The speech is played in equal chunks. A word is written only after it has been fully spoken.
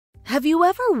Have you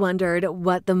ever wondered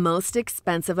what the most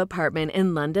expensive apartment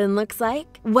in London looks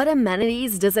like? What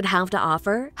amenities does it have to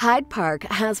offer? Hyde Park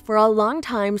has for a long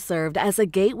time served as a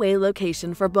gateway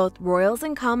location for both royals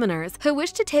and commoners who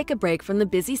wish to take a break from the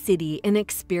busy city and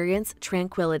experience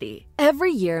tranquility.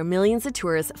 Every year, millions of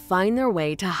tourists find their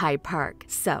way to Hyde Park.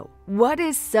 So, what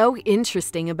is so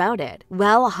interesting about it?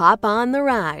 Well, hop on the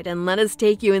ride and let us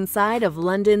take you inside of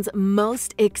London's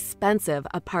most expensive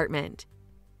apartment.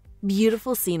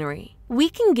 Beautiful scenery. We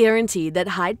can guarantee that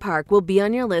Hyde Park will be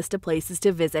on your list of places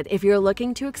to visit if you're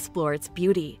looking to explore its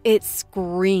beauty. It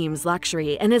screams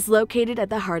luxury and is located at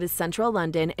the heart of central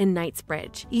London in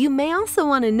Knightsbridge. You may also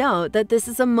want to note that this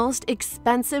is the most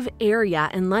expensive area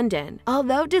in London.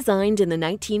 Although designed in the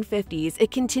 1950s,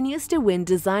 it continues to win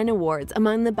design awards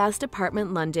among the best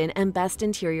apartment London and best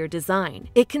interior design.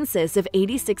 It consists of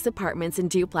 86 apartments and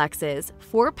duplexes,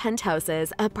 4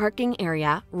 penthouses, a parking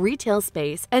area, retail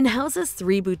space, and houses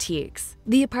 3 boutiques.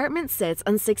 The apartment sits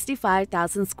on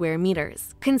 65,000 square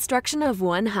meters. Construction of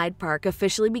One Hyde Park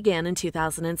officially began in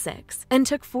 2006 and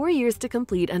took 4 years to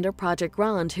complete under Project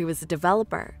Grand, who was a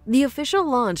developer. The official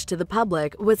launch to the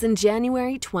public was in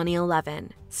January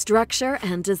 2011. Structure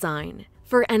and design.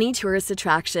 For any tourist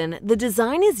attraction, the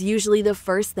design is usually the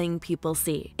first thing people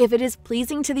see. If it is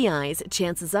pleasing to the eyes,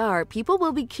 chances are people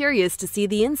will be curious to see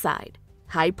the inside.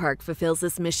 Hyde Park fulfills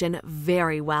this mission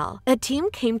very well. A team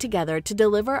came together to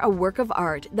deliver a work of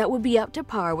art that would be up to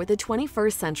par with a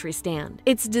 21st century stand.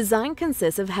 Its design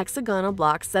consists of hexagonal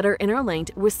blocks that are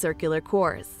interlinked with circular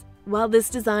cores. While this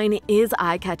design is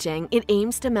eye-catching, it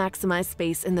aims to maximize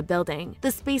space in the building. The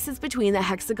spaces between the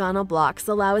hexagonal blocks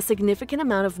allow a significant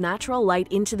amount of natural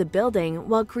light into the building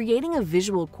while creating a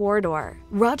visual corridor.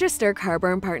 Roger Stark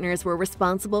Harbour and Partners were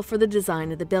responsible for the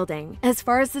design of the building. As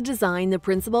far as the design, the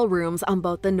principal rooms on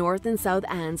both the north and south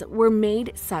ends were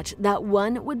made such that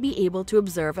one would be able to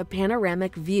observe a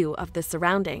panoramic view of the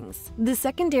surroundings. The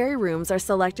secondary rooms are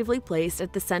selectively placed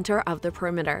at the center of the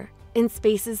perimeter, and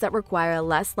spaces that require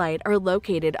less light are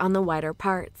located on the wider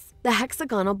parts. The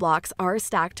hexagonal blocks are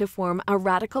stacked to form a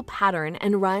radical pattern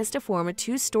and rise to form a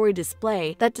 2-story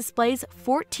display that displays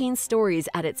 14 stories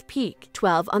at its peak,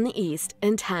 12 on the east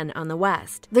and 10 on the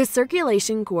west. The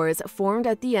circulation cores formed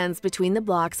at the ends between the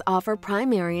blocks offer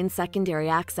primary and secondary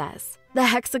access. The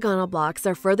hexagonal blocks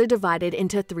are further divided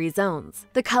into 3 zones.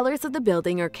 The colors of the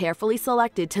building are carefully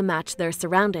selected to match their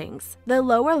surroundings. The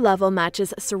lower level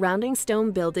matches surrounding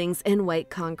stone buildings in white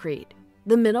concrete.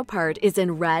 The middle part is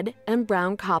in red and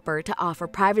brown copper to offer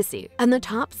privacy, and the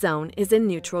top zone is in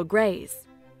neutral grays.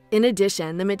 In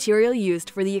addition, the material used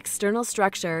for the external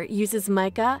structure uses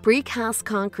mica, precast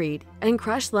concrete, and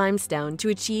crushed limestone to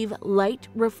achieve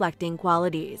light-reflecting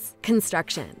qualities.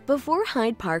 Construction. Before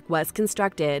Hyde Park was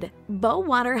constructed,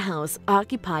 Bowater House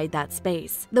occupied that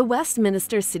space. The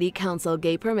Westminster City Council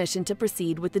gave permission to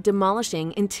proceed with the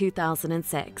demolishing in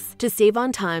 2006. To save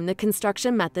on time, the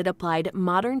construction method applied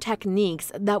modern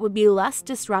techniques that would be less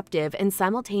disruptive and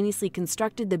simultaneously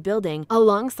constructed the building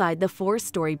alongside the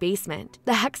 4-story basement.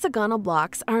 The hexagonal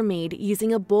blocks are made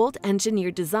using a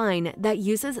bolt-engineered design that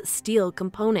uses steel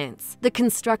components. The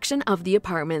construction of the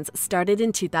apartments started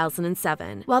in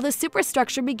 2007, while the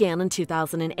superstructure began in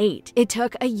 2008. It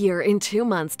took a year and 2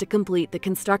 months to complete the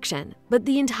construction, but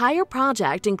the entire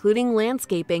project, including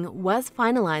landscaping, was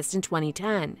finalized in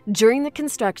 2010. During the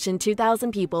construction,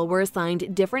 2,000 people were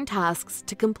assigned different tasks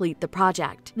to complete the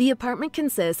project. The apartment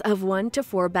consists of 1 to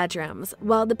 4 bedrooms,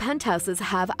 while the penthouses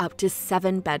have up to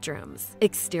 7 bedrooms.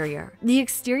 Exterior. The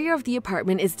exterior of the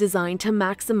apartment is designed to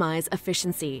maximize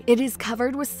efficiency. It is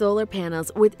covered with solar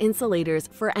panels with insulators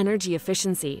for energy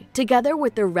efficiency. Together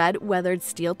with the red weathered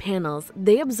steel panels,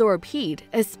 they absorb heat,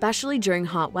 especially during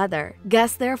hot weather.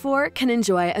 Guests, therefore, can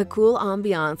enjoy a cool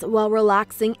ambiance while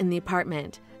relaxing in the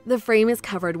apartment. The frame is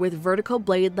covered with vertical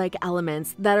blade-like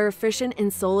elements that are efficient in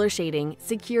solar shading,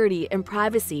 security, and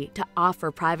privacy to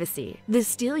offer privacy. The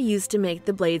steel used to make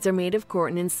the blades are made of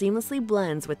corten and seamlessly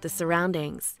blends with the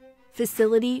surroundings.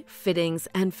 Facility, fittings,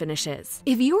 and finishes.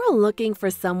 If you are looking for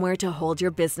somewhere to hold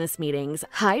your business meetings,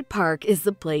 Hyde Park is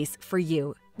the place for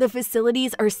you. The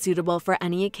facilities are suitable for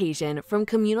any occasion, from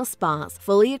communal spas,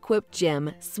 fully equipped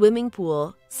gym, swimming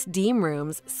pool, steam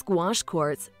rooms, squash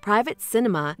courts, private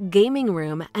cinema, gaming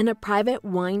room, and a private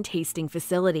wine tasting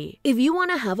facility. If you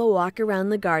want to have a walk around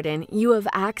the garden, you have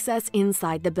access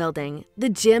inside the building. The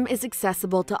gym is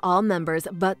accessible to all members,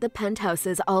 but the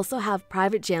penthouses also have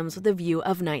private gyms with a view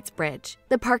of Knightsbridge.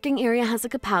 The parking area has a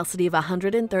capacity of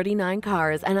 139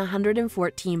 cars and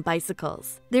 114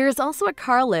 bicycles. There is also a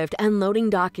car lift and loading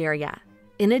dock area.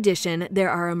 In addition, there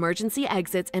are emergency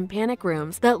exits and panic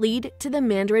rooms that lead to the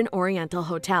Mandarin Oriental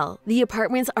Hotel. The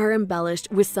apartments are embellished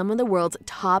with some of the world's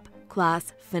top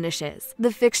class finishes.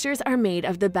 The fixtures are made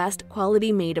of the best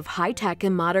quality made of high-tech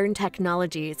and modern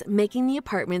technologies, making the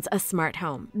apartments a smart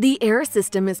home. The air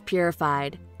system is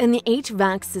purified, and the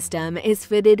HVAC system is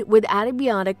fitted with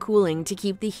adiabatic cooling to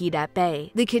keep the heat at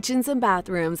bay. The kitchens and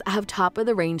bathrooms have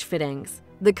top-of-the-range fittings.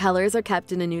 The colors are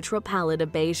kept in a neutral palette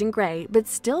of beige and gray, but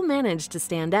still manage to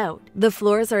stand out. The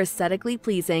floors are aesthetically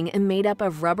pleasing and made up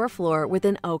of rubber floor with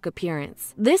an oak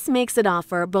appearance. This makes it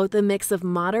offer both a mix of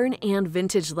modern and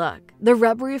vintage look. The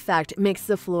rubbery effect makes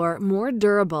the floor more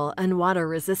durable and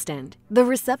water-resistant. The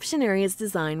reception area is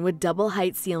designed with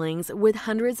double-height ceilings with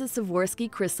hundreds of Swarovski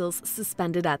crystals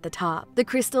suspended at the top. The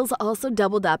crystals also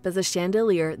doubled up as a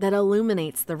chandelier that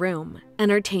illuminates the room.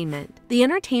 Entertainment. The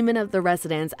entertainment of the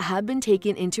residents have been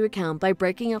taken into account by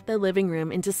breaking up the living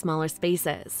room into smaller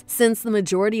spaces. Since the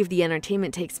majority of the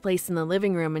entertainment takes place in the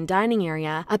living room and dining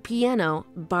area, a piano,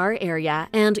 bar area,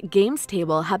 and games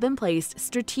table have been placed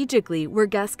strategically where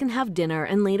guests can have dinner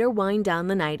and later wind down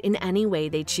the night in any way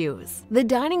they choose. The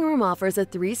dining room offers a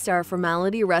 3-star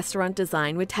formality restaurant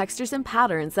design with textures and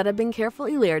patterns that have been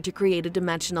carefully layered to create a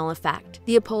dimensional effect.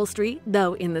 The upholstery,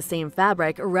 though in the same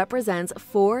fabric, represents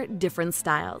 4 different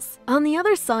styles. On the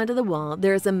other side of the wall,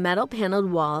 there is a metal paneled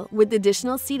wall with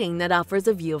additional seating that offers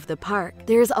a view of the park.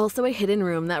 There is also a hidden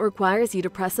room that requires you to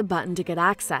press a button to get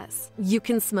access. You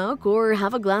can smoke or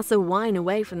have a glass of wine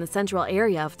away from the central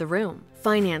area of the room.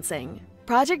 Financing.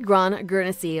 Project Grand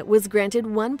Guernsey was granted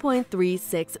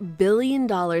 $1.36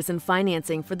 billion in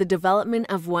financing for the development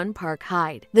of One Park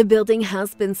Hyde. The building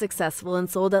has been successful and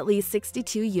sold at least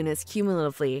 62 units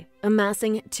cumulatively,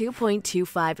 amassing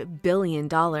 $2.25 billion.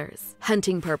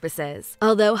 Hunting purposes.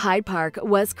 Although Hyde Park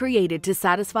was created to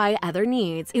satisfy other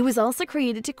needs, it was also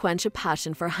created to quench a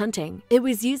passion for hunting. It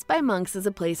was used by monks as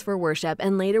a place for worship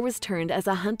and later was turned as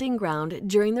a hunting ground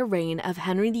during the reign of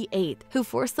Henry VIII, who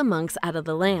forced the monks out of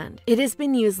the land. It has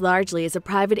been used largely as a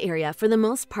private area for the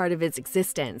most part of its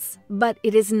existence, but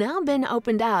it has now been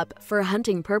opened up for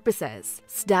hunting purposes.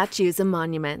 Statues and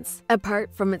monuments.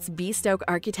 Apart from its bespoke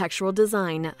architectural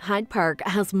design, Hyde Park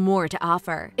has more to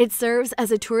offer. It serves as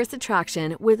a tourist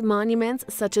attraction with monuments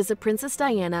such as the Princess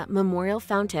Diana Memorial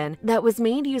Fountain that was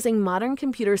made using modern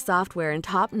computer software and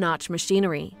top-notch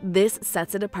machinery. This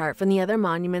sets it apart from the other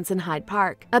monuments in Hyde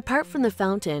Park. Apart from the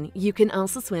fountain, you can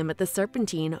also swim at the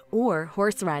Serpentine or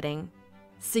horse riding.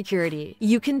 Security.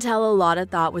 You can tell a lot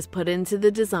of thought was put into the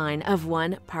design of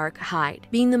One Park Hyde.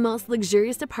 Being the most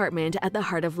luxurious apartment at the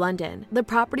heart of London, the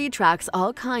property attracts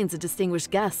all kinds of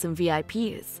distinguished guests and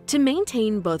VIPs. To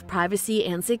maintain both privacy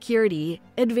and security,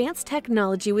 advanced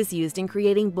technology was used in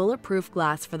creating bulletproof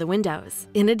glass for the windows.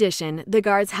 In addition, the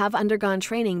guards have undergone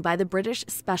training by the British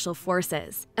Special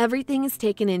Forces. Everything is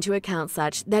taken into account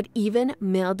such that even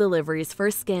mail deliveries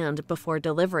first scanned before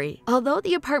delivery. Although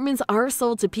the apartments are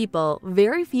sold to people,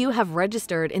 very few have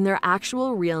registered in their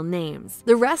actual real names.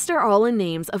 The rest are all in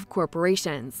names of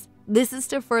corporations. This is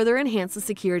to further enhance the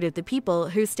security of the people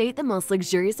who stay at the most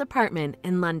luxurious apartment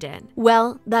in London.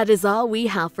 Well, that is all we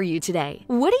have for you today.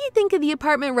 What do you think of the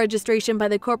apartment registration by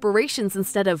the corporations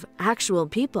instead of actual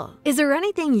people? Is there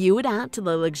anything you would add to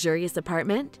the luxurious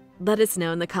apartment? Let us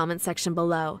know in the comment section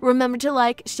below. Remember to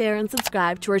like, share, and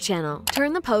subscribe to our channel.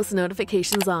 Turn the post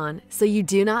notifications on so you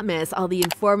do not miss all the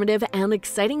informative and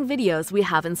exciting videos we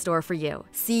have in store for you.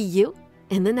 See you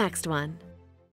in the next one.